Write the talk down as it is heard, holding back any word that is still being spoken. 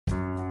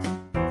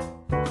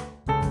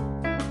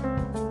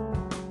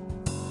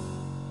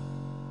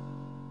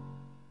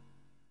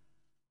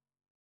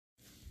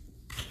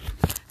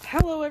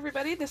Hello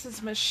everybody, this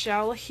is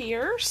Michelle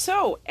here.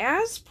 So,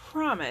 as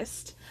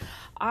promised,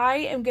 I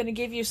am going to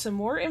give you some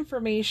more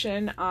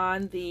information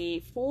on the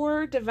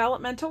 4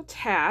 developmental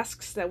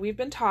tasks that we've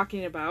been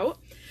talking about.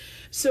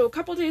 So, a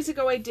couple days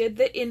ago I did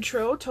the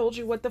intro, told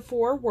you what the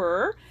 4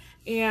 were,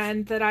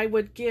 and that I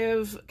would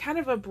give kind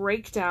of a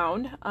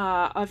breakdown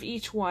of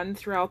each one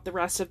throughout the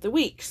rest of the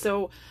week.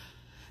 So,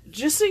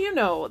 just so you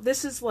know,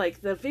 this is like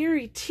the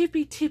very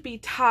tippy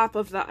top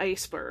of the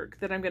iceberg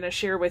that I'm going to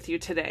share with you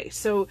today.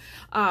 So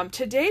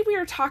today we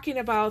are talking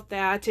about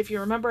that. If you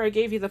remember, I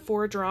gave you the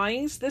 4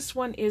 drawings. This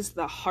one is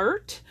the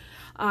heart,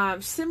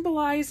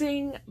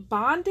 symbolizing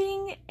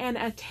bonding and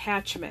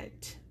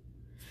attachment.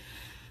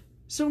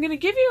 So I'm going to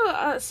give you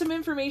some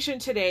information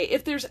today.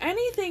 If there's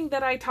anything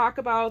that I talk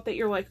about that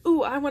you're like,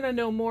 ooh, I want to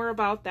know more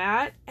about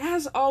that,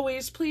 as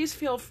always, please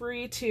feel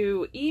free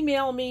to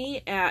email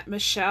me at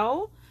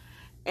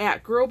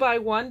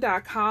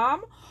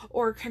michelle@growby1.com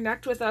or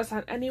connect with us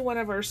on any one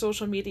of our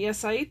social media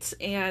sites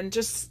and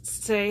just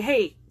say,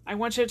 hey, I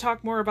want you to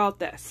talk more about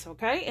this,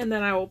 okay? And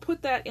then I will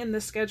put that in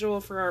the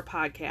schedule for our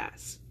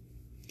podcast.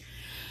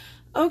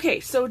 Okay,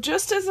 so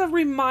just as a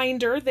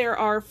reminder, there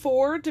are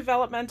 4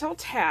 developmental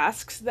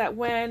tasks that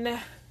when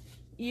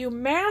you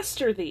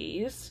master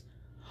these,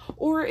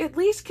 or at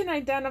least can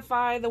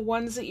identify the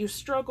ones that you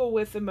struggle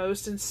with the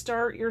most and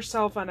start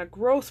yourself on a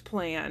growth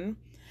plan,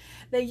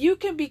 that you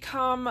can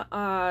become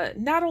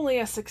not only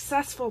a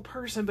successful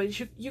person, but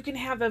you can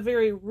have a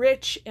very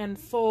rich and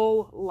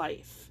full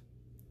life.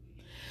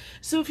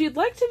 So if you'd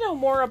like to know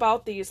more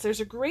about these, there's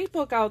a great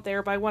book out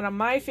there by one of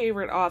my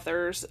favorite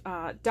authors,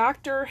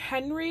 Dr.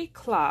 Henry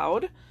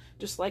Cloud,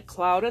 just like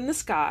cloud in the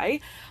sky,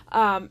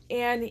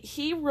 and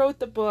he wrote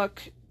the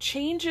book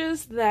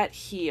Changes That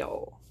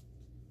Heal.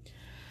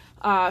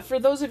 For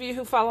those of you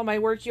who follow my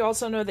work, you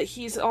also know that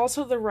he's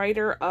also the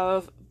writer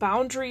of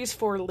Boundaries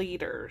for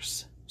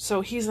Leaders.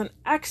 So he's an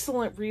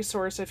excellent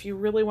resource if you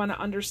really want to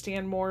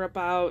understand more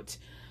about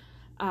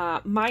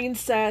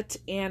mindset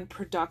and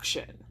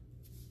production.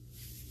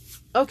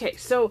 Okay,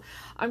 so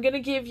I'm going to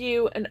give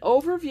you an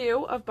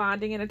overview of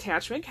bonding and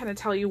attachment, kind of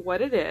tell you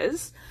what it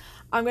is.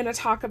 I'm going to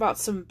talk about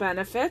some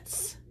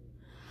benefits.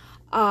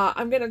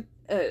 I'm going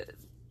to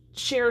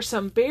share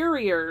some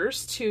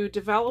barriers to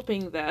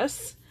developing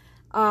this,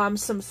 some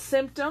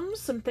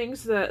symptoms, some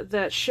things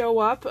that show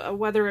up,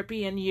 whether it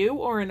be in you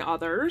or in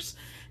others,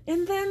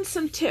 and then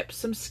some tips,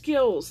 some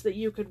skills that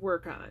you could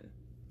work on.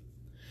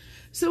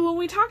 So when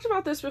we talked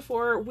about this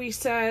before, we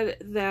said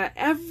that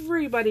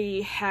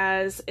everybody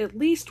has at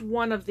least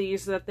one of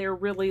these that they're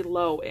really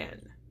low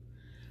in.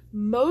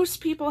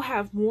 Most people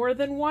have more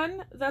than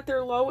one that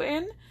they're low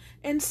in.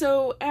 And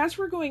so as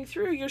we're going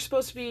through, you're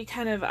supposed to be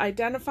kind of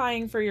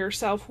identifying for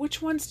yourself,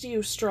 which ones do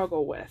you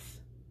struggle with?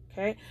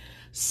 Okay.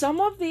 Some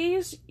of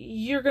these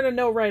you're going to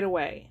know right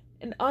away,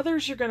 and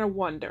others you're going to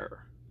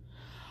wonder.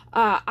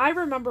 I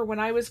remember when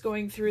I was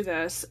going through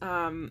this,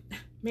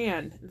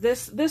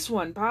 this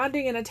one,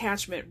 bonding and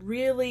attachment,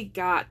 really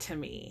got to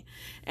me.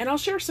 And I'll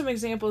share some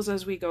examples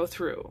as we go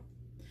through.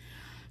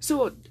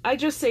 So I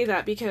just say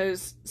that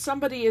because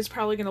somebody is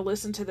probably going to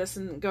listen to this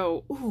and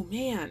go, ooh,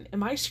 man,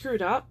 am I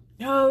screwed up?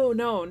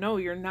 No,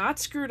 you're not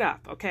screwed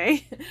up,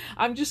 okay?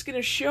 I'm just going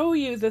to show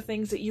you the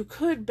things that you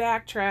could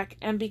backtrack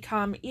and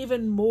become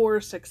even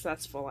more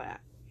successful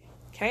at.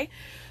 Okay,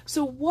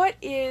 so what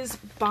is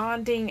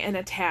bonding and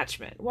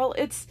attachment? Well,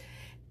 it's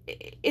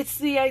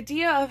the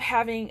idea of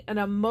having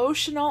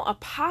a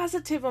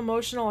positive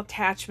emotional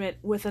attachment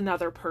with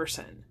another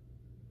person.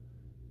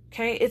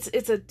 Okay,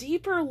 it's a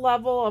deeper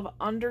level of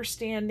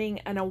understanding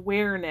and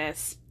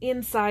awareness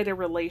inside a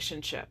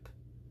relationship.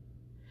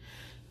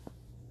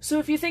 So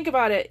if you think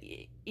about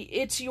it,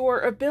 it's your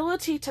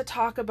ability to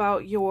talk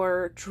about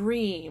your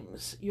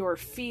dreams, your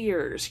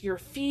fears, your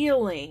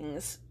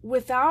feelings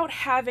without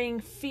having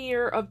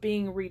fear of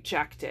being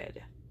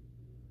rejected.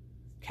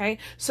 Okay,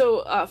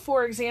 so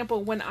for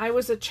example, when I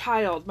was a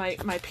child, my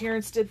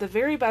parents did the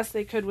very best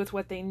they could with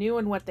what they knew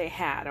and what they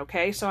had.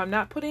 Okay, so I'm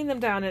not putting them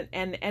down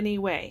in any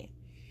way.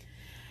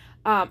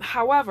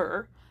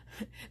 However,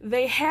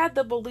 they had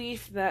the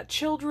belief that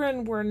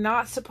children were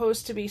not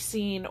supposed to be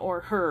seen or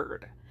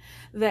heard.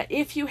 That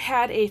if you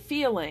had a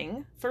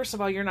feeling, first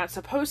of all, you're not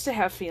supposed to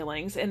have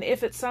feelings, and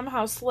if it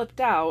somehow slipped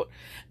out,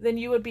 then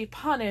you would be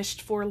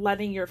punished for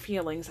letting your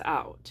feelings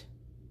out.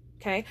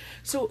 Okay?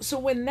 So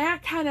when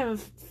that kind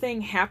of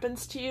thing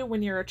happens to you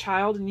when you're a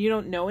child and you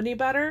don't know any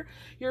better,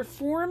 you're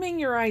forming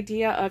your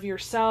idea of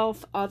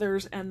yourself,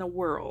 others, and the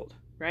world,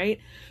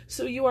 right?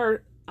 So you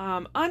are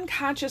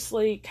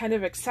unconsciously kind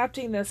of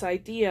accepting this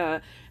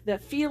idea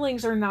that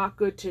feelings are not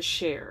good to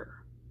share.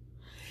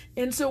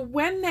 And so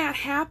when that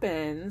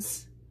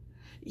happens,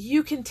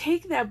 you can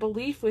take that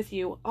belief with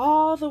you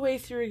all the way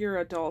through your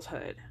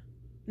adulthood.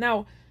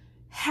 Now,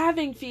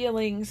 having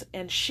feelings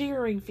and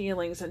sharing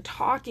feelings and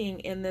talking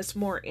in this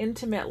more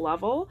intimate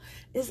level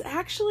is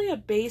actually a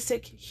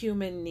basic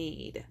human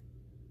need.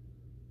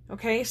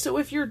 Okay, so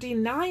if you're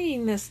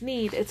denying this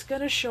need, it's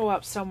going to show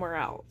up somewhere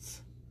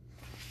else.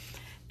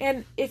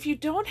 And if you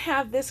don't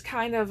have this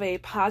kind of a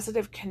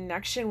positive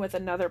connection with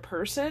another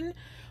person,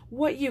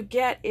 what you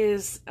get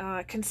is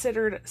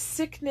considered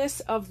sickness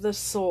of the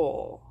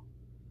soul.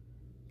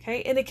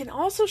 Okay, and it can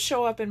also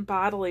show up in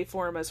bodily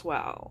form as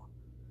well.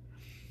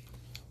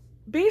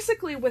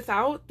 Basically,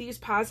 without these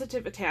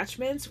positive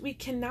attachments, we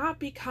cannot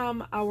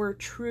become our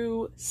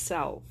true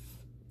self.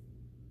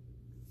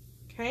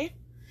 Okay?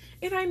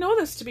 And I know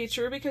this to be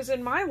true because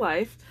in my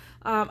life,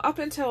 up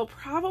until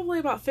probably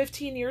about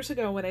 15 years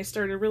ago when I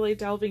started really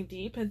delving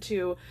deep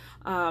into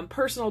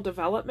personal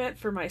development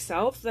for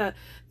myself, that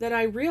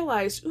I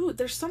realized, ooh,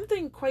 there's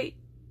something quite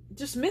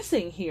just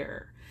missing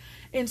here.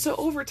 And so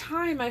over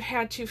time, I've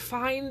had to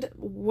find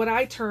what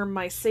I term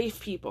my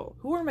safe people.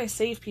 Who are my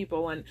safe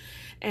people?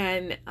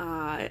 And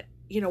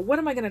what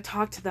am I going to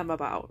talk to them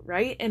about,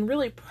 right? And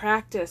really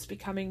practice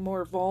becoming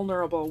more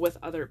vulnerable with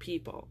other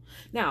people.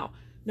 Now,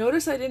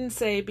 notice I didn't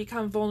say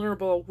become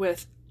vulnerable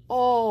with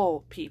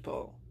all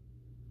people.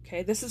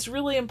 Okay, this is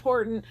really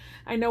important.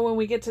 I know when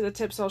we get to the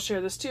tips, I'll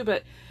share this too,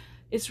 but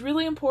it's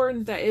really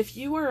important that if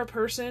you are a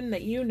person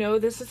that you know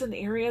this is an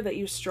area that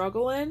you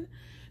struggle in,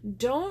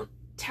 don't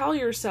tell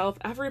yourself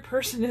every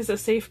person is a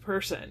safe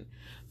person.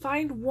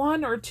 Find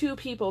 1 or 2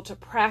 people to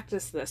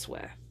practice this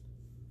with.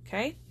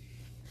 Okay?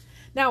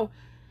 Now,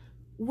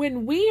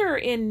 when we are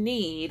in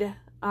need,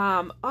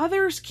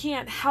 others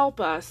can't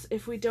help us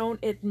if we don't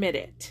admit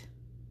it.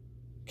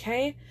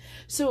 Okay?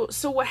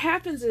 So what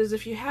happens is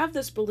if you have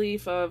this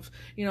belief of,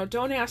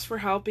 don't ask for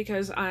help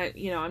because I'm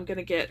going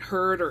to get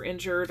hurt or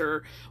injured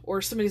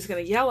or somebody's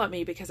going to yell at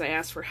me because I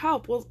asked for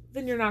help, well,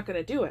 then you're not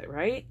going to do it,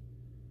 right?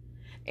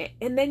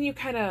 And then you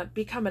kind of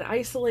become an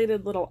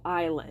isolated little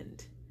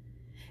island.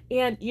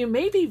 And you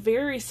may be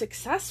very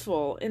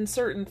successful in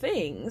certain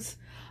things.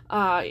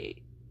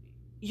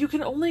 You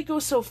can only go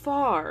so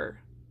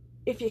far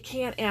if you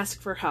can't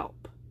ask for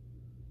help.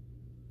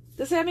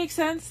 Does that make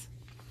sense?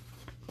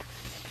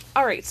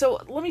 All right, so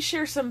let me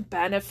share some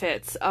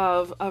benefits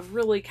of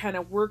really kind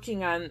of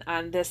working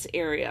on this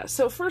area.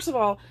 So first of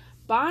all,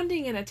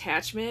 bonding and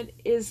attachment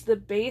is the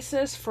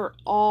basis for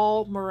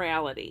all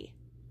morality.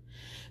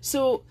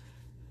 So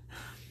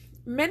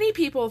many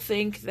people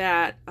think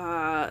that,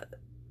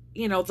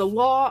 the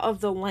law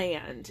of the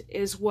land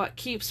is what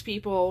keeps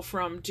people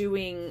from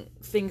doing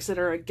things that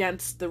are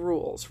against the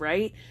rules,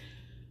 right?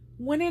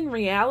 When in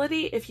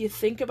reality, if you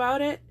think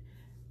about it,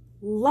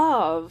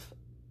 love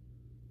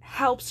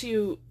helps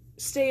you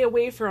stay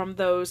away from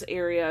those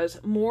areas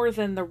more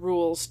than the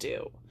rules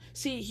do.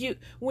 See,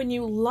 when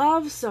you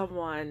love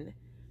someone,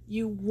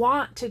 you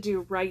want to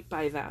do right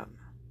by them.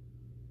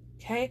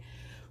 Okay?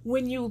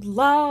 When you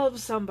love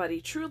somebody,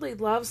 truly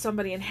love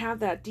somebody, and have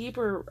that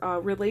deeper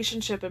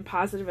relationship and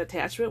positive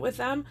attachment with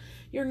them,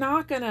 you're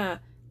not going to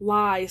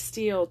lie,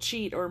 steal,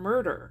 cheat, or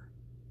murder.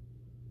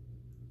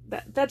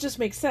 That just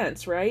makes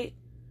sense, right?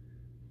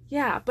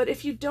 Yeah, but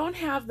if you don't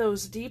have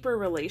those deeper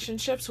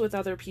relationships with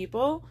other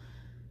people,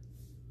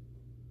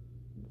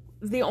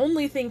 the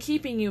only thing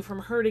keeping you from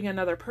hurting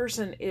another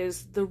person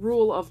is the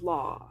rule of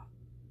law.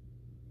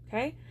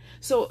 Okay?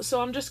 So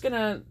I'm just going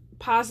to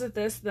posit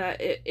this, that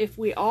if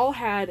we all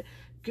had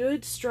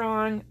good,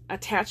 strong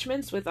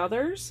attachments with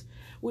others,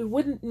 we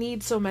wouldn't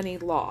need so many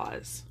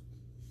laws.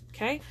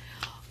 Okay?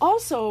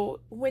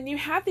 Also, when you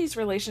have these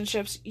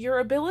relationships, your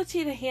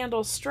ability to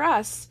handle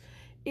stress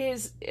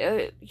is,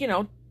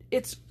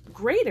 it's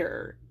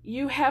greater.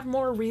 You have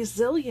more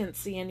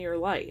resiliency in your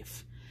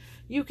life.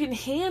 You can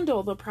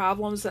handle the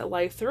problems that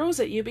life throws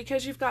at you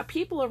because you've got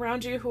people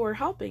around you who are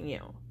helping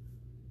you.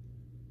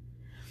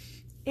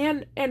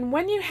 And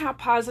when you have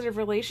positive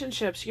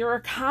relationships, your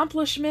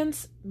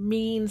accomplishments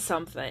mean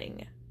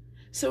something.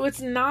 So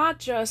it's not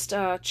just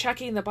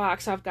checking the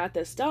box, I've got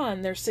this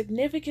done. There's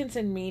significance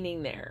and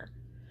meaning there.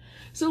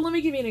 So let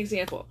me give you an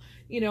example.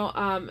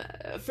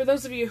 For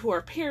those of you who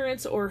are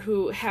parents or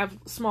who have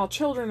small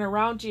children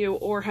around you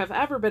or have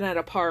ever been at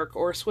a park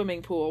or a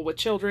swimming pool with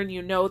children,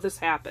 this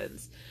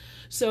happens.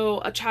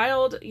 So a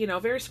child,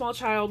 very small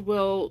child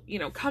will,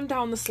 come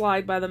down the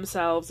slide by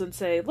themselves and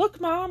say, look,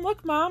 mom,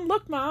 look, mom,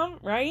 look, mom,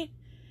 right?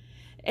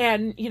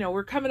 And,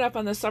 we're coming up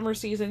on the summer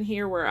season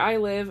here where I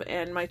live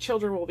and my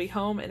children will be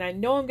home. And I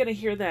know I'm going to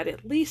hear that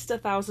at least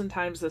 1,000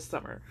 times this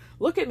summer.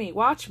 Look at me,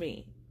 watch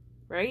me,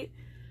 right?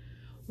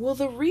 Well,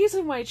 the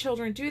reason why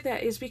children do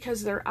that is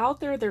because they're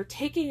out there, they're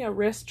taking a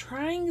risk,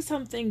 trying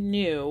something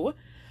new.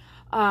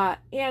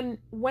 And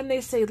when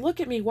they say, look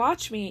at me,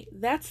 watch me,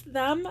 that's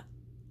them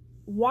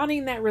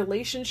wanting that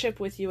relationship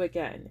with you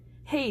again.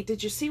 Hey,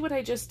 did you see what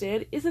I just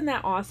did? Isn't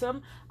that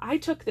awesome? I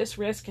took this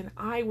risk and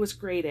I was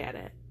great at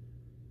it.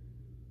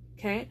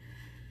 Okay?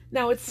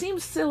 Now, it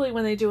seems silly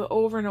when they do it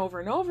over and over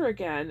and over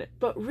again,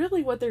 but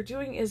really what they're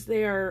doing is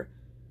they're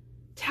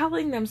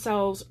telling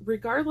themselves,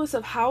 regardless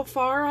of how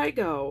far I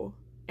go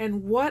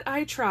and what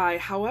I try,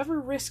 however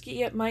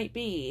risky it might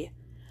be,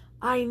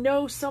 I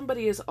know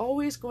somebody is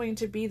always going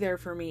to be there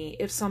for me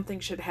if something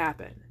should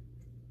happen.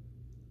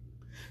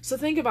 So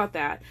think about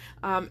that.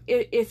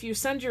 If you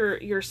send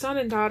your son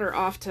and daughter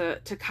off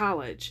to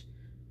college,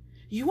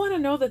 you want to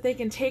know that they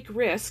can take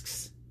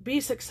risks, be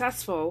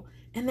successful,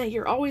 and that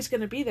you're always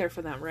going to be there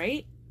for them,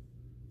 right?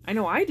 I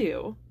know I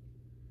do.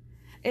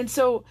 And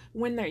so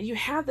when you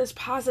have this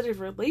positive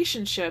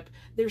relationship,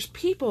 there's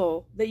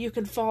people that you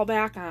can fall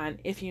back on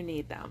if you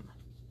need them.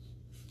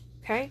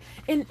 Okay?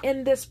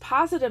 And this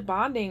positive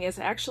bonding is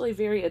actually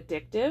very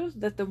addictive,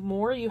 that the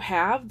more you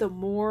have, the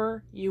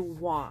more you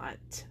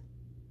want.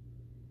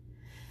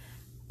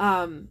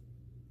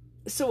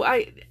 So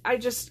I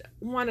just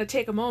want to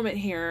take a moment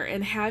here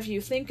and have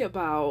you think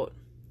about,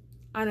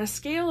 on a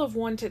scale of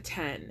 1 to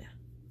 10,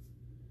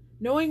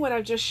 knowing what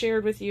I've just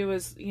shared with you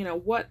is,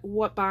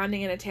 what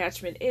bonding and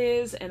attachment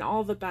is and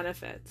all the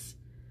benefits.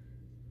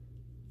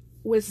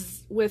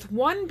 With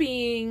 1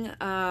 being,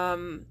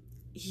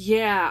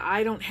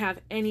 I don't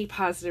have any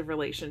positive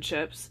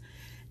relationships,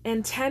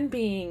 and 10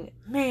 being,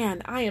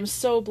 man, I am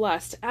so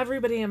blessed.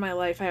 Everybody in my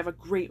life I have a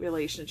great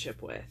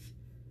relationship with.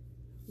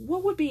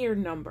 What would be your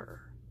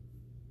number?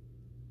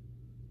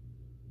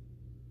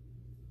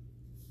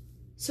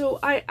 So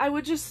I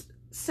would just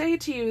say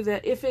to you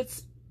that if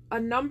it's a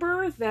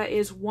number that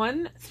is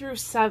 1 through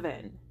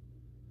 7,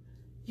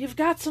 you've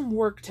got some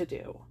work to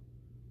do.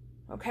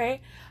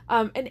 Okay?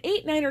 An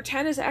 8, 9, or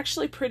 10 is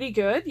actually pretty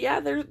good. Yeah,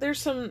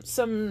 there's some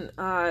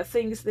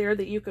things there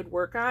that you could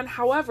work on.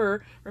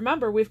 However,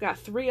 remember, we've got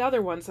 3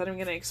 other ones that I'm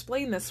going to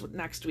explain this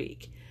next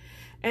week.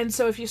 And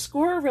so if you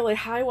score a really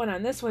high one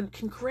on this one,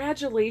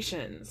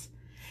 congratulations.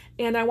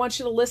 And I want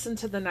you to listen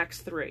to the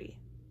next 3.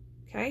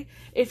 Okay?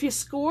 If you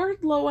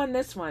scored low on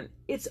this one,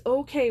 it's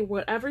okay.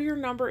 Whatever your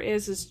number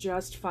is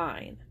just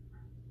fine.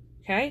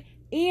 Okay?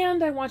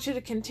 And I want you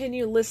to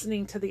continue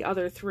listening to the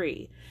other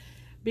 3.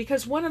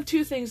 Because one of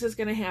 2 things is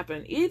going to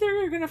happen. Either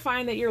you're going to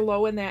find that you're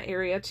low in that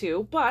area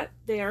too, but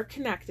they are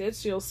connected,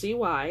 so you'll see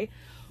why.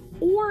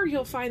 Or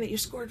you'll find that you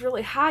scored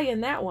really high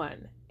in that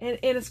one, and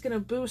it's going to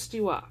boost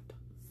you up.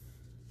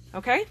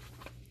 Okay?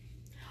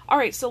 All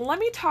right, so let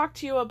me talk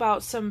to you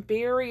about some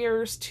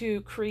barriers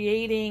to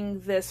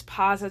creating this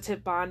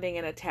positive bonding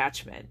and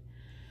attachment.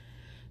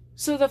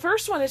 So the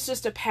first one is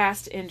just a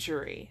past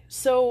injury.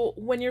 So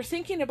when you're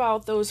thinking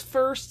about those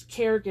first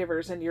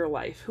caregivers in your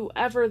life,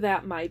 whoever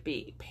that might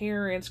be,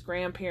 parents,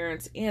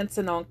 grandparents, aunts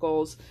and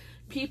uncles,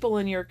 people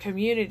in your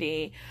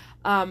community,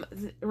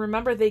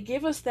 remember, they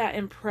give us that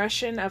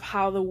impression of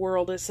how the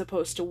world is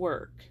supposed to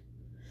work.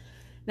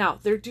 Now,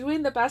 they're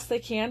doing the best they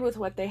can with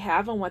what they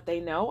have and what they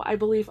know. I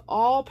believe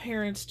all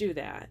parents do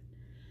that.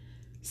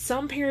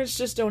 Some parents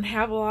just don't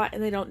have a lot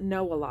and they don't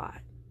know a lot.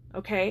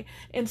 Okay?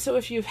 And so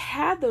if you've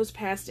had those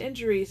past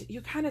injuries,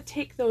 you kind of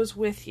take those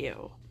with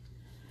you.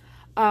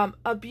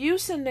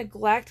 Abuse and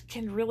neglect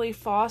can really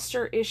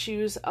foster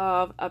issues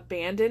of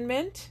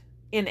abandonment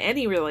in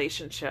any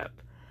relationship.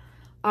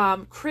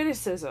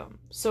 Criticism.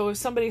 So if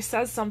somebody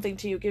says something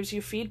to you, gives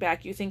you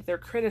feedback, you think they're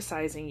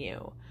criticizing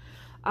you.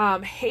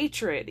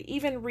 Hatred,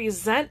 even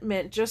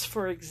resentment just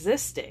for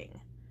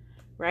existing,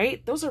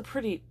 right? Those are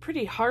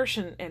pretty harsh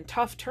and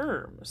tough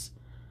terms.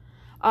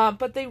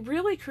 But they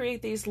really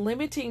create these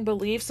limiting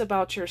beliefs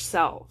about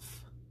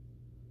yourself.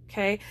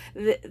 Okay?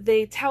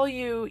 They tell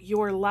you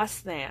you're less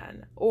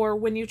than, or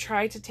when you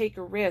try to take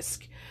a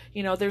risk,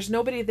 there's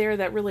nobody there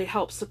that really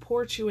helps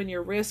support you in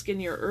your risk in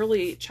your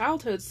early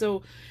childhood.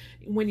 So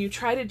when you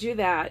try to do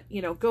that,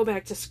 go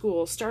back to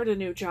school, start a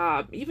new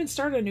job, even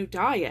start a new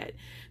diet,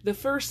 the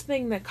first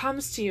thing that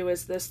comes to you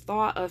is this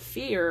thought of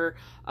fear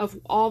of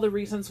all the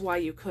reasons why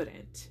you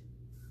couldn't.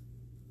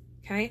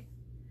 Okay?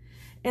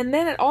 And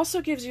then it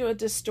also gives you a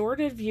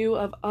distorted view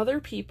of other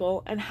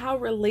people and how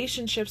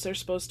relationships are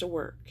supposed to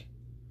work.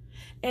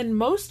 And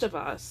most of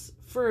us,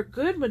 for a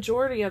good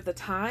majority of the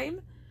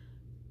time,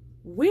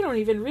 we don't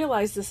even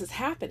realize this is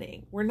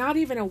happening. We're not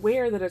even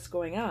aware that it's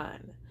going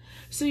on.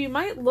 So you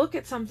might look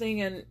at something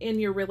in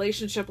your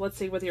relationship, let's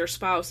say with your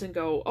spouse, and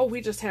go, oh,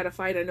 we just had a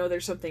fight. I know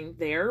there's something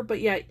there, but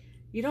yet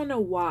you don't know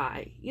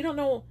why. You don't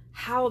know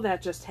how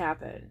that just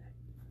happened,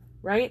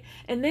 right?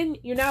 And then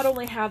you not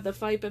only have the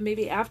fight, but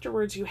maybe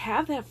afterwards you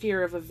have that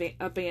fear of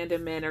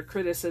abandonment or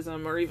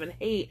criticism or even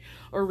hate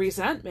or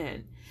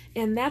resentment.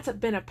 And that's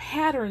been a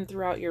pattern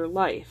throughout your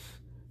life,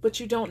 but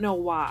you don't know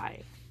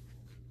why,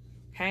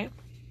 okay?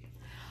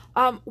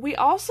 We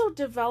also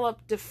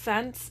develop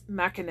defense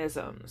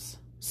mechanisms.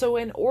 So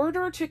in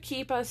order to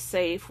keep us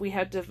safe, we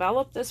have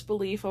developed this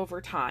belief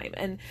over time.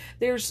 And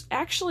there's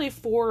actually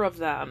 4 of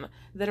them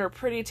that are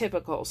pretty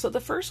typical. So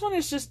the first one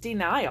is just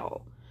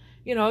denial.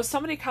 If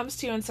somebody comes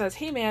to you and says,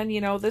 hey man,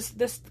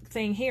 this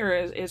thing here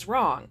is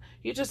wrong,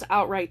 you just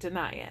outright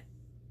deny it,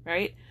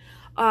 right?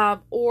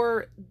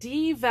 Or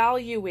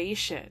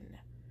devaluation.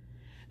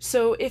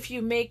 So if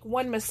you make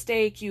one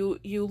mistake, you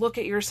look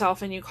at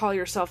yourself and you call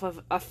yourself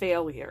a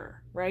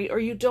failure, right? Or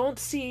you don't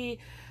see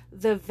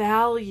the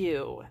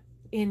value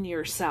in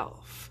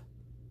yourself,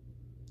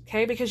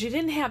 okay? Because you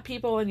didn't have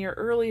people in your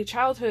early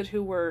childhood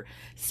who were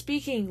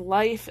speaking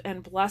life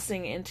and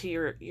blessing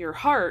into your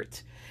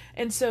heart.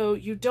 And so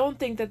you don't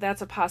think that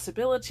that's a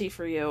possibility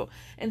for you.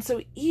 And so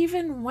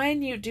even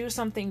when you do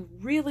something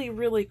really,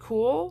 really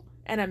cool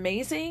and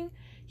amazing,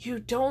 you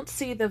don't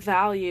see the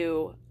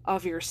value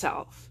of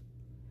yourself.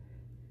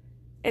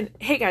 And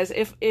hey guys,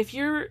 if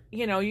you're,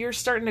 you're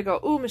starting to go,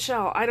 "Ooh,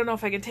 Michelle, I don't know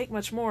if I can take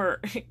much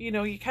more."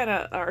 You kind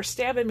of are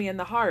stabbing me in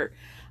the heart.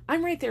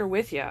 I'm right there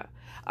with you.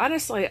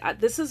 Honestly,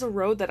 this is a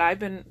road that I've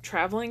been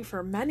traveling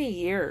for many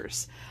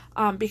years.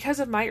 Because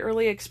of my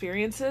early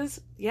experiences,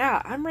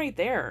 yeah, I'm right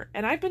there.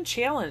 And I've been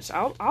challenged.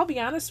 I'll be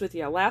honest with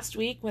you. Last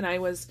week when I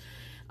was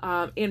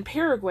in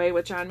Paraguay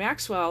with John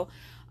Maxwell,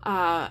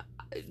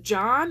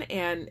 John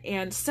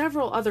and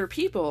several other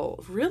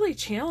people really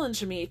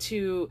challenged me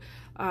to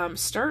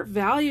start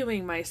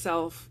valuing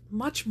myself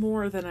much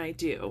more than I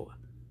do.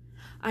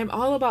 I'm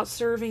all about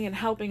serving and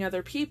helping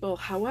other people.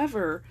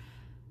 However,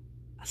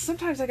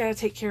 sometimes I got to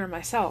take care of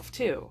myself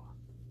too.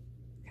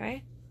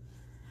 Okay?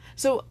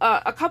 So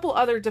a couple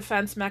other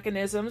defense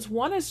mechanisms.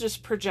 One is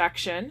just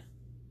projection,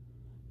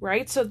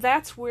 right? So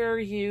that's where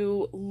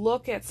you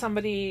look at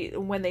somebody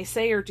when they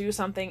say or do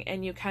something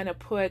and you kind of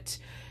put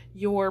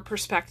your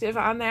perspective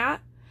on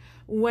that,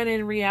 when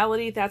in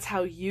reality that's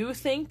how you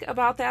think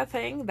about that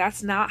thing.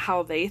 That's not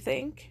how they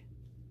think.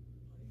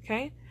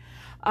 Okay?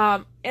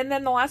 And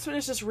then the last one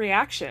is just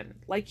reaction.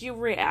 Like, you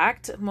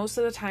react most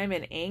of the time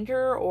in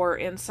anger or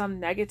in some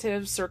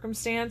negative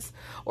circumstance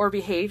or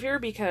behavior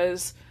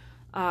because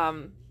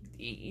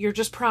you're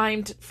just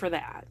primed for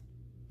that.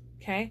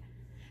 Okay?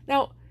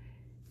 Now,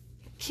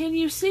 can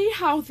you see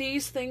how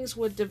these things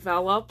would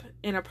develop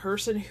in a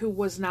person who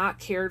was not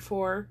cared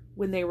for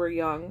when they were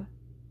young?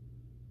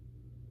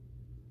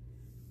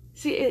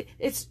 See,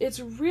 it's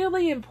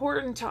really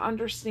important to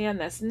understand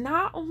this,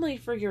 not only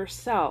for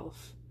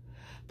yourself,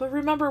 but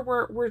remember,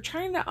 we're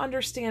trying to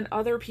understand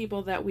other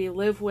people that we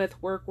live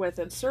with, work with,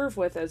 and serve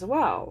with as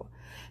well.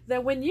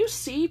 That when you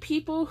see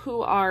people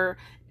who are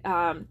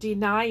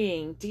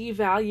denying,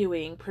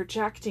 devaluing,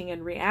 projecting,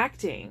 and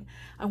reacting,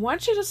 I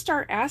want you to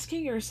start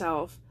asking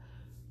yourself,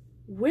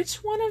 which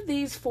one of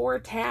these 4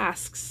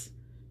 tasks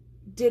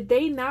did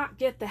they not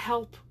get the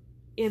help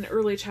in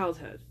early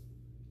childhood?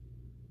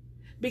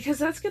 Because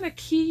that's going to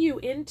key you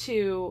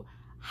into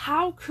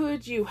how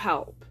could you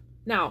help.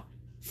 Now,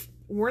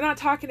 we're not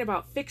talking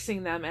about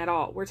fixing them at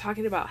all. We're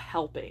talking about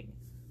helping.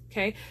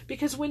 Okay?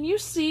 Because when you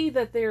see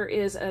that there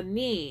is a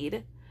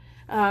need,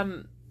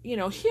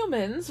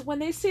 humans, when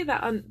they see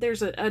that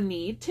there's a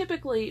need,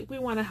 typically we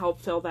want to help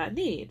fill that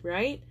need,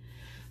 right?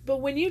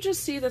 But when you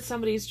just see that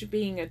somebody's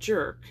being a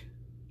jerk,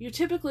 you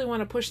typically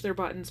want to push their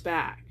buttons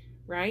back,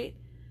 right?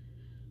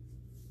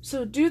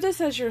 So do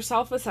this as your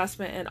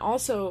self-assessment, and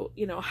also,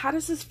 how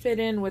does this fit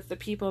in with the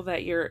people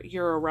that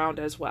you're around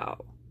as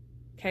well?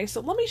 Okay,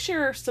 so let me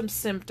share some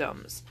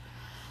symptoms.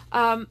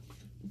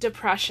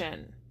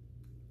 Depression,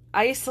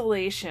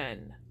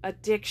 isolation,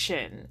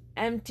 addiction,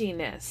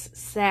 emptiness,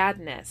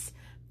 sadness,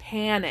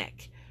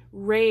 panic,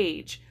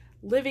 rage,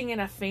 living in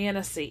a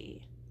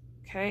fantasy.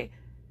 Okay?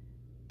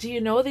 Do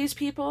you know these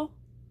people?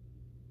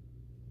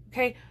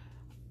 Okay,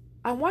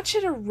 I want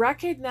you to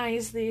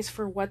recognize these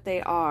for what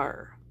they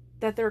are.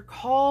 That they're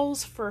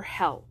calls for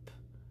help.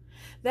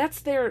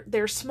 That's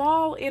their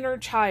small inner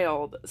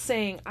child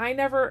saying, I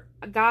never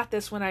got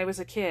this when I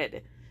was a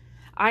kid.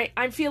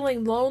 I'm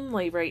feeling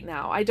lonely right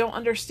now. I don't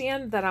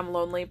understand that I'm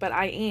lonely, but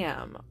I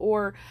am.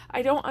 Or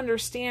I don't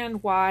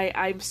understand why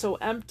I'm so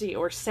empty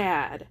or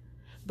sad,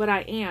 but I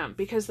am.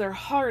 Because their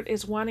heart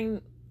is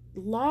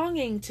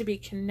longing to be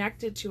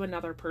connected to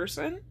another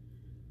person,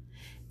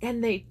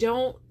 and they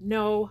don't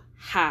know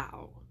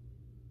how.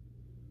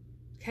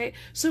 Okay,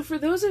 so for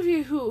those of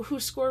you who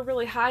score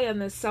really high on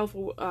this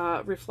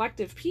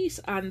self-reflective piece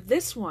on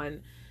this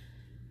one,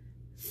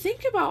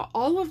 think about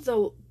all of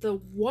the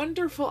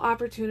wonderful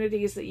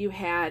opportunities that you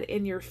had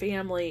in your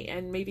family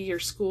and maybe your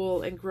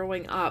school and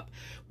growing up,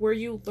 where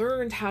you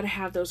learned how to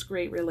have those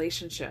great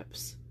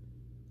relationships.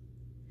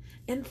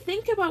 And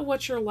think about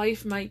what your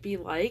life might be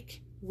like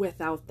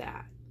without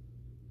that.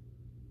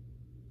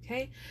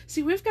 Okay?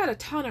 See, we've got a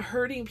ton of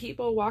hurting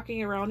people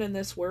walking around in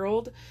this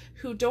world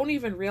who don't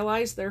even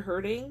realize they're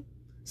hurting.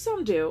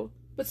 Some do,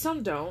 but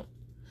some don't.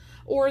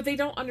 Or they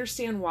don't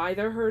understand why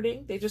they're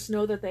hurting. They just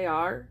know that they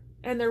are,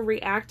 and they're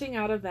reacting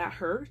out of that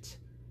hurt.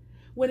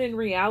 When in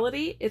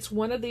reality, it's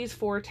one of these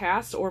 4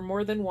 tasks, or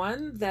more than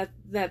one, that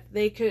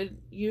they could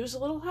use a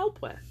little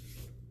help with.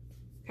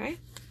 Okay?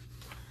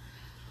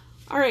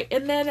 All right,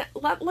 and then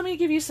let me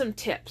give you some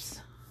tips.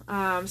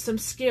 Some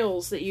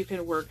skills that you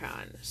can work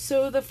on.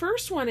 So the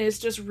first one is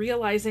just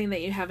realizing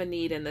that you have a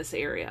need in this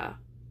area,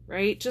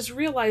 right? Just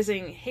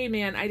realizing, hey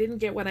man, I didn't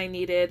get what I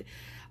needed.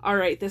 All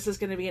right, this is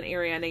going to be an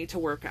area I need to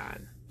work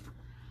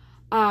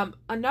on.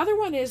 Another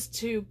one is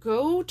to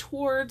go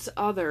towards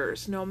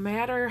others, no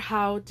matter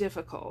how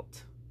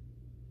difficult.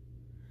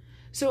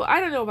 So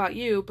I don't know about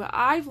you, but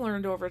I've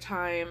learned over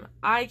time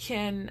I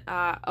can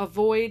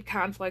avoid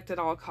conflict at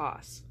all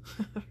costs,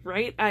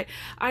 right?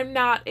 I'm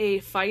not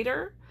a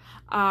fighter.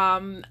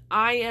 I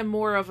am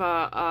more of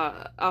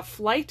a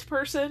flight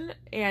person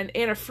and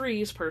a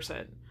freeze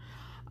person.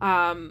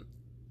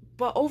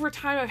 But over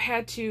time I've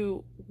had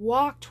to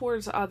walk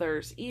towards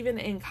others, even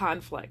in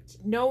conflict,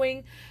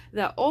 knowing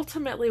that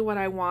ultimately what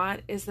I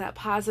want is that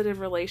positive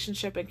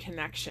relationship and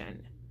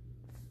connection.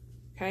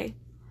 Okay?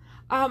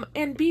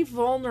 And be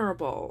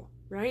vulnerable,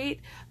 right?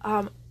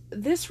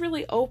 This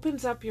really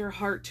opens up your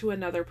heart to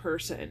another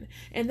person.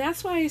 And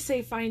that's why I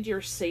say find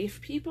your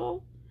safe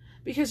people,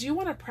 because you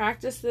want to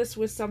practice this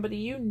with somebody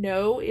you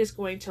know is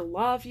going to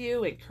love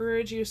you,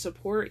 encourage you,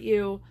 support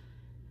you.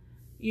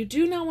 You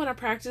do not want to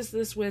practice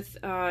this with,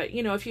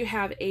 if you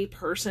have a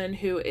person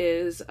who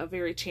is a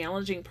very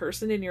challenging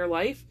person in your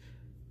life,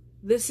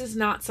 this is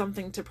not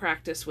something to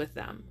practice with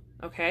them,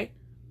 okay?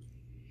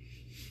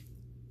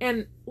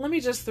 And let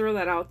me just throw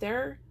that out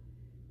there.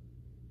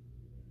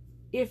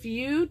 If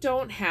you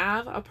don't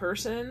have a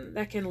person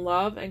that can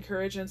love,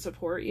 encourage, and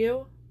support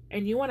you,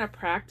 and you want to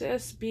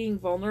practice being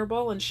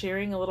vulnerable and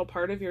sharing a little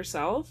part of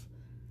yourself,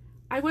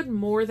 I would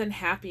more than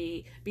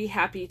be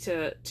happy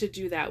to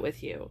do that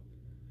with you.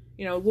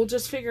 We'll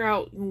just figure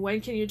out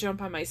when can you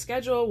jump on my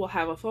schedule. We'll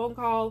have a phone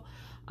call.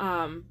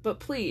 But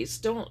please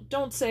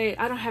don't say,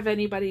 I don't have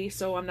anybody,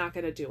 so I'm not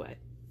going to do it.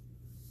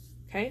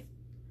 Okay?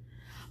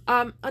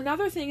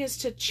 Another thing is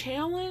to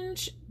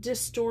challenge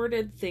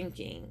distorted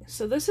thinking.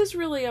 So this is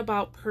really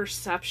about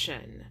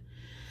perception.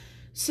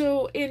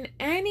 So in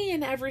any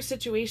and every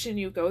situation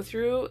you go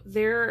through,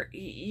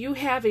 you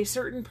have a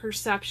certain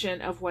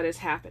perception of what is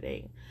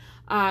happening.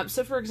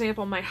 So for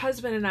example, my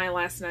husband and I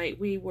last night,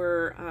 we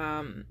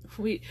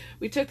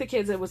took the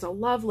kids. It was a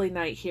lovely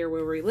night here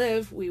where we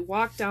live. We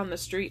walked down the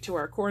street to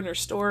our corner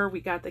store. We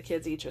got the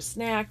kids each a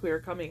snack. We were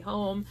coming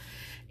home,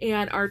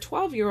 and our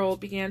 12-year-old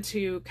began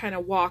to kind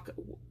of walk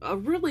a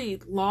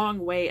really long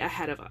way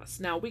ahead of us.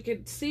 Now we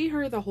could see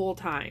her the whole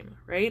time,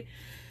 right?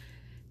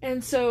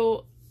 And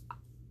so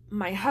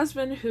my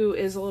husband, who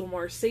is a little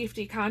more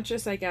safety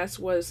conscious, I guess,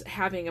 was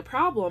having a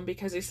problem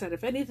because he said,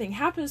 if anything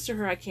happens to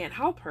her, I can't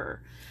help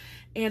her.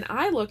 And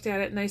I looked at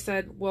it and I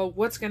said, well,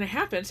 what's going to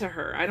happen to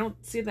her? I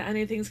don't see that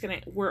anything's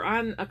we're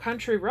on a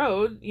country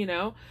road,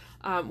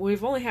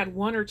 we've only had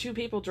one or two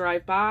people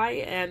drive by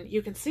and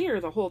you can see her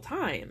the whole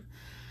time.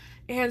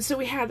 And so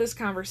we had this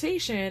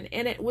conversation,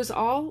 and it was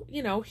all,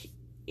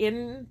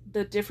 in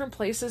the different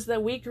places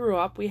that we grew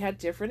up, we had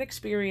different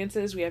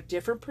experiences. We have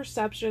different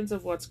perceptions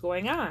of what's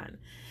going on.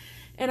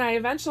 And I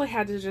eventually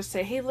had to just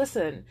say, hey,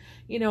 listen,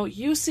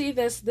 you see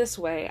this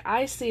way,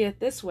 I see it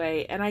this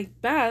way, and I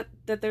bet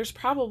that there's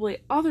probably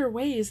other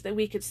ways that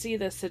we could see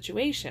this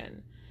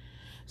situation.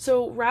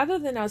 So rather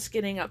than us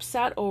getting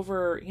upset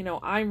over,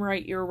 I'm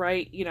right, you're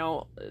right,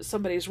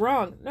 somebody's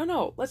wrong.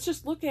 No, let's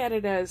just look at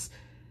it as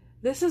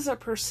this is a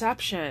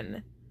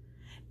perception,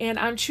 and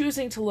I'm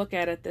choosing to look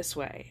at it this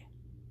way.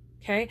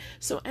 Okay,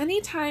 so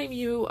anytime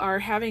you are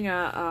having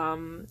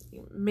an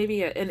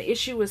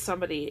issue with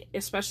somebody,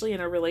 especially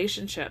in a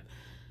relationship,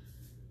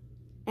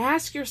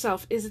 ask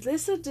yourself, is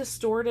this a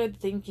distorted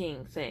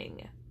thinking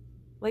thing?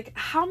 Like,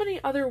 how many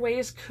other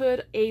ways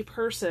could a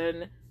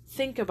person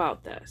think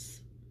about this?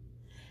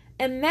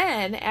 And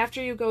then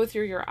after you go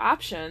through your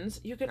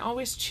options, you can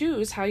always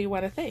choose how you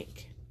want to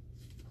think.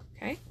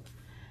 Okay?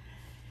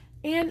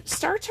 And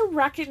start to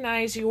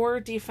recognize your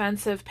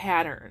defensive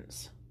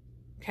patterns.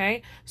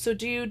 Okay, so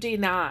do you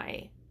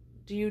deny?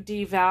 Do you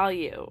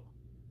devalue?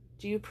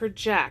 Do you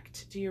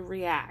project? Do you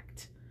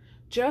react?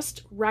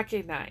 Just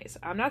recognize.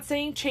 I'm not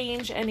saying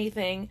change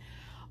anything.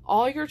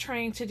 All you're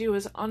trying to do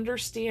is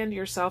understand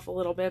yourself a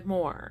little bit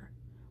more.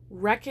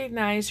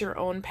 Recognize your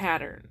own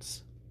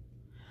patterns.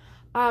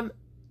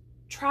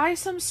 Try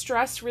some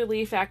stress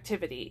relief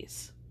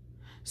activities.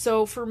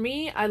 So for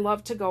me, I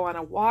love to go on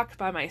a walk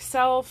by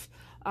myself.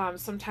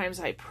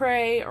 Sometimes I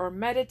pray or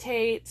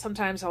meditate.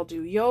 Sometimes I'll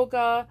do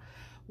yoga.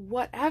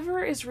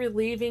 Whatever is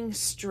relieving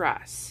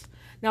stress.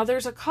 Now,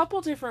 there's a couple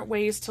different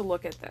ways to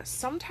look at this.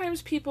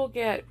 Sometimes people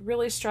get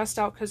really stressed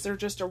out because they're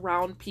just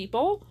around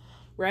people,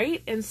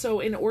 right? And so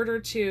in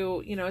order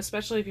to,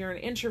 especially if you're an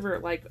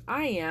introvert like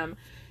I am,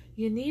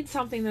 you need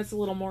something that's a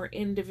little more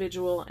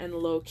individual and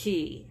low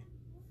key.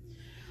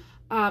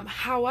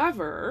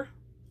 However,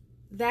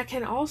 that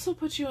can also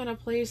put you in a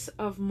place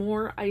of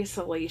more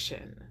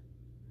isolation.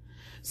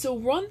 So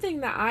one thing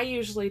that I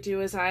usually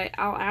do is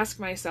I'll ask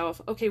myself,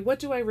 okay, what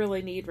do I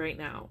really need right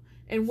now?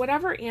 And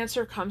whatever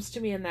answer comes to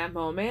me in that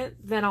moment,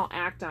 then I'll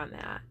act on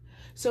that.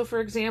 So for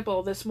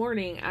example, this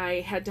morning I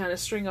had done a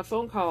string of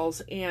phone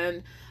calls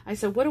and I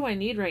said, what do I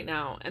need right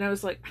now? And I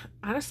was like,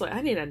 honestly,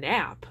 I need a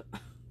nap.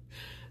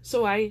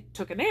 So I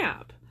took a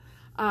nap.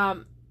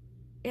 And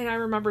I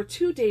remember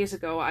 2 days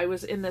ago, I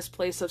was in this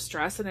place of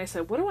stress and I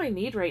said, what do I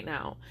need right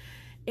now?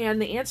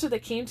 And the answer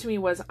that came to me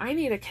was, I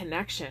need a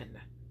connection.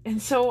 And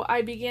so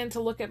I began to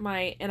look at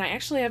and I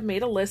actually have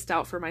made a list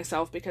out for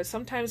myself, because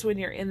sometimes when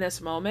you're in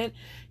this moment,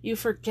 you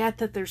forget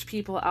that there's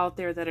people out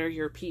there that are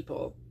your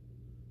people.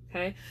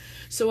 Okay.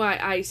 So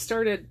I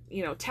started,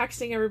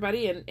 texting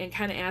everybody and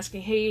kind of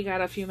asking, hey, you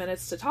got a few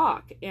minutes to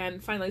talk?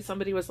 And finally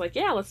somebody was like,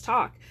 yeah, let's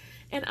talk.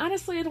 And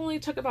honestly, it only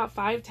took about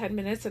 5-10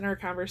 minutes in our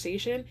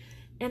conversation,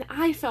 and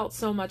I felt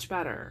so much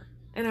better.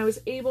 And I was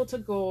able to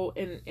go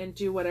and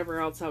do whatever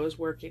else I was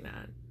working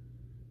on.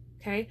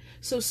 Okay,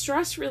 so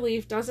stress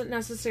relief doesn't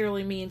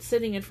necessarily mean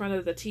sitting in front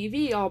of the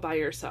TV all by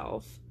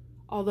yourself,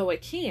 although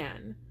it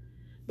can.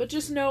 But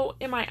just know,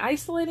 am I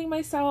isolating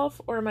myself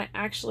or am I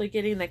actually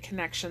getting the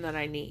connection that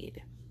I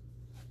need?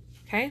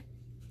 Okay?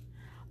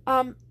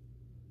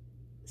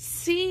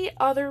 See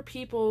other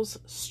people's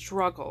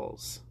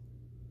struggles.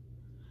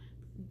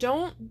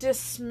 Don't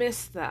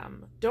dismiss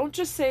them. Don't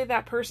just say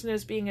that person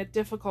is being a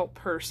difficult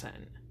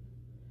person.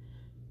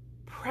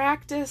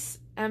 Practice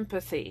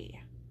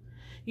empathy.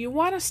 You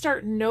want to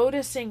start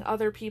noticing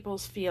other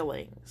people's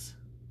feelings.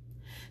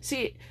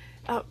 See,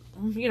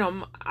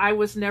 I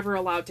was never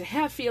allowed to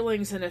have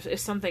feelings, and if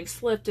something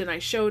slipped and I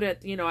showed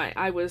it,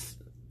 let's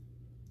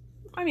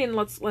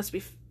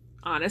be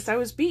honest, I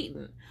was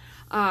beaten.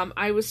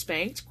 I was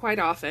spanked quite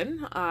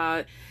often.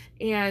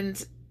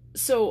 And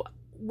so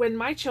when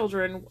my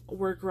children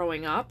were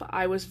growing up,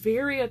 I was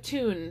very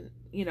attuned,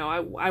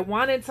 I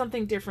wanted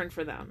something different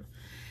for them.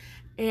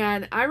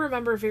 And I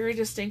remember very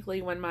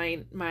distinctly when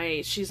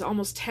she's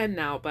almost 10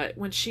 now, but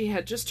when she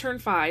had just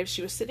turned 5,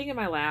 she was sitting in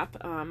my lap,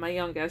 my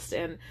youngest,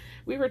 and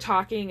we were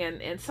talking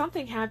and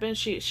something happened.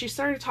 She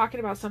started talking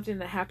about something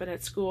that happened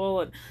at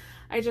school, and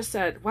I just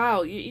said,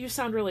 wow, you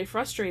sound really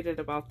frustrated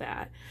about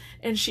that.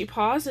 And she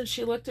paused and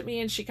she looked at me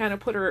and she kind of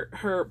put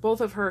her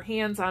both of her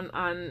hands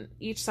on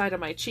each side of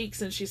my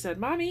cheeks and she said,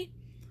 Mommy,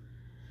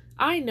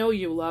 I know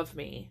you love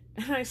me.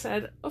 And I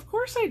said, of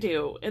course I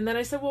do. And then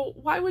I said, well,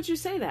 why would you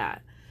say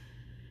that?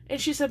 And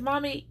she said,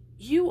 Mommy,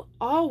 you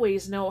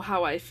always know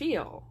how I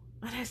feel.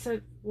 And I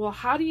said, well,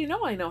 how do you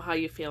know I know how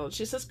you feel? And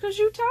she says, because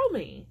you tell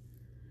me.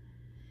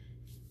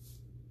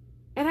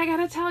 And I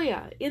gotta tell you,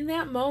 in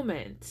that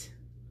moment,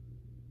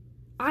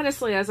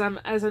 honestly, as I'm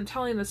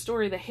telling the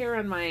story, the hair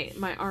on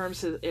my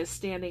arms is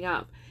standing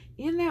up.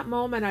 In that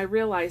moment, I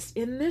realized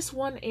in this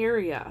one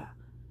area,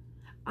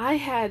 I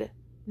had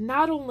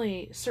not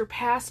only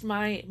surpassed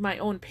my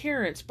own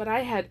parents, but I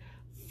had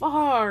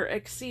far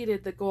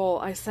exceeded the goal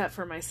I set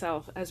for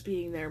myself as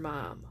being their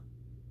mom.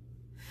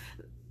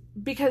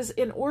 Because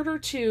in order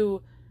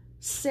to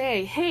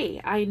say,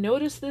 hey, I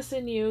noticed this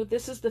in you,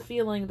 this is the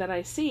feeling that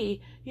I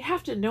see, you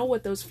have to know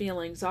what those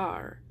feelings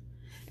are.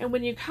 And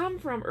when you come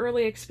from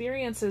early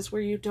experiences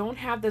where you don't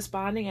have this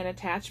bonding and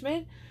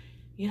attachment,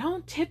 you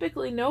don't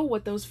typically know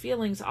what those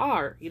feelings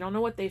are. You don't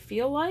know what they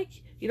feel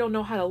like, you don't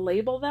know how to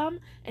label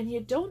them, and you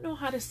don't know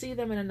how to see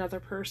them in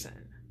another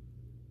person.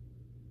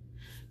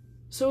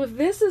 So if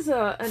this is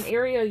an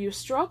area you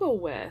struggle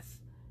with,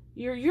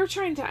 you're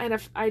trying to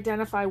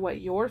identify what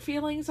your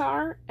feelings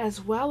are as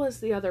well as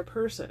the other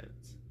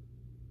person's.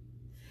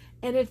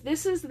 And if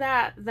this is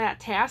that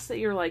task that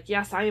you're like,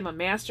 yes, I am a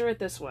master at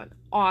this one,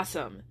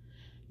 awesome.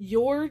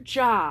 Your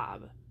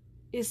job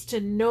is to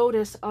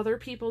notice other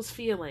people's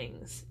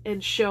feelings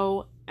and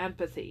show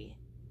empathy.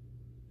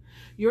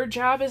 Your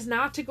job is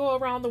not to go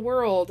around the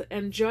world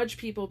and judge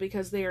people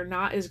because they are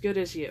not as good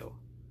as you.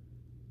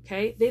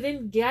 Okay? They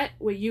didn't get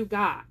what you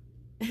got.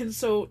 And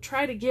so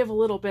try to give a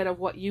little bit of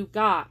what you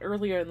got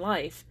earlier in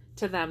life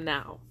to them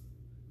now.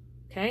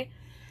 Okay?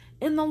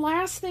 And the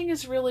last thing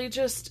is really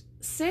just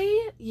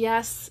say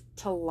yes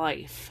to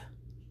life.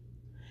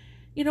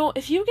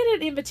 If you get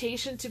an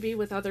invitation to be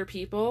with other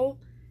people,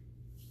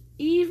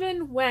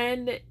 even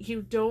when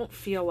you don't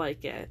feel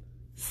like it,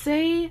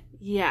 say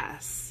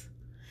yes.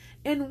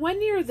 And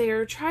when you're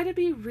there, try to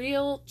be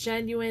real,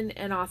 genuine,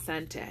 and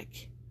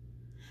authentic.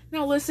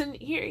 Now listen,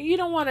 you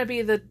don't want to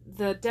be the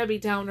Debbie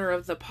Downer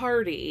of the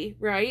party,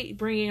 right?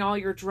 Bringing all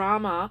your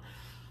drama,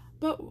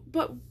 but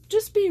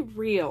just be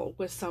real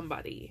with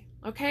somebody,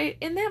 okay?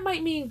 And that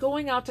might mean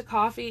going out to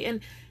coffee and,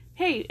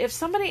 hey, if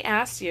somebody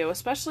asks you,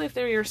 especially if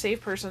they're your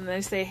safe person, and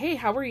they say, hey,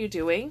 how are you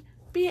doing?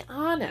 Be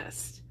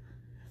honest.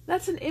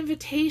 That's an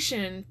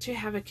invitation to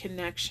have a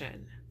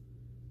connection.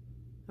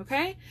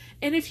 Okay?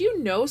 And if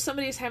you know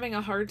somebody's having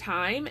a hard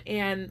time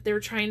and they're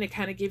trying to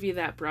kind of give you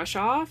that brush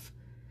off,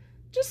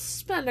 just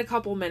spend a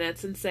couple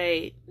minutes and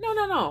say,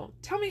 no.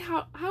 Tell me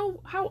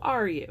how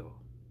are you?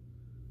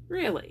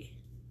 Really?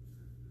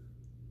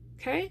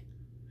 Okay?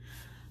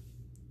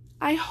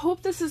 I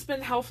hope this has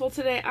been helpful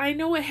today. I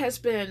know it has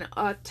been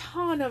a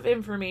ton of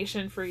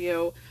information for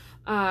you.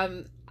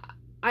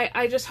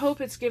 I just hope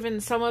it's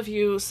given some of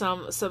you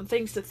some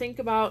things to think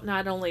about,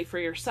 not only for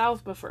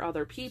yourself, but for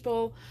other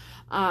people.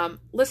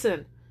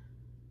 Listen,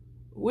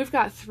 we've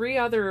got 3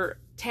 other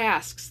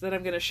tasks that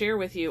I'm going to share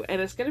with you, and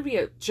it's going to be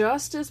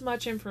just as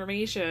much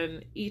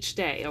information each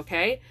day,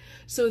 okay?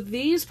 So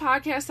these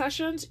podcast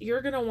sessions,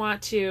 you're going to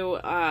want to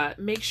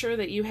make sure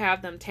that you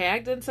have them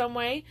tagged in some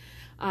way,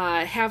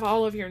 have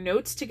all of your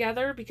notes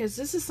together, because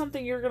this is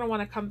something you're going to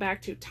want to come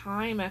back to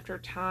time after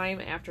time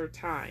after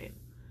time,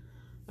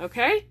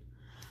 okay?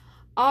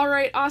 All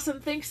right, awesome.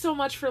 Thanks so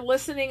much for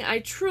listening. I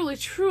truly,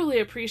 truly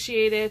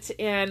appreciate it,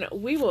 and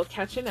we will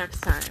catch you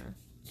next time.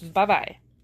 Bye-bye.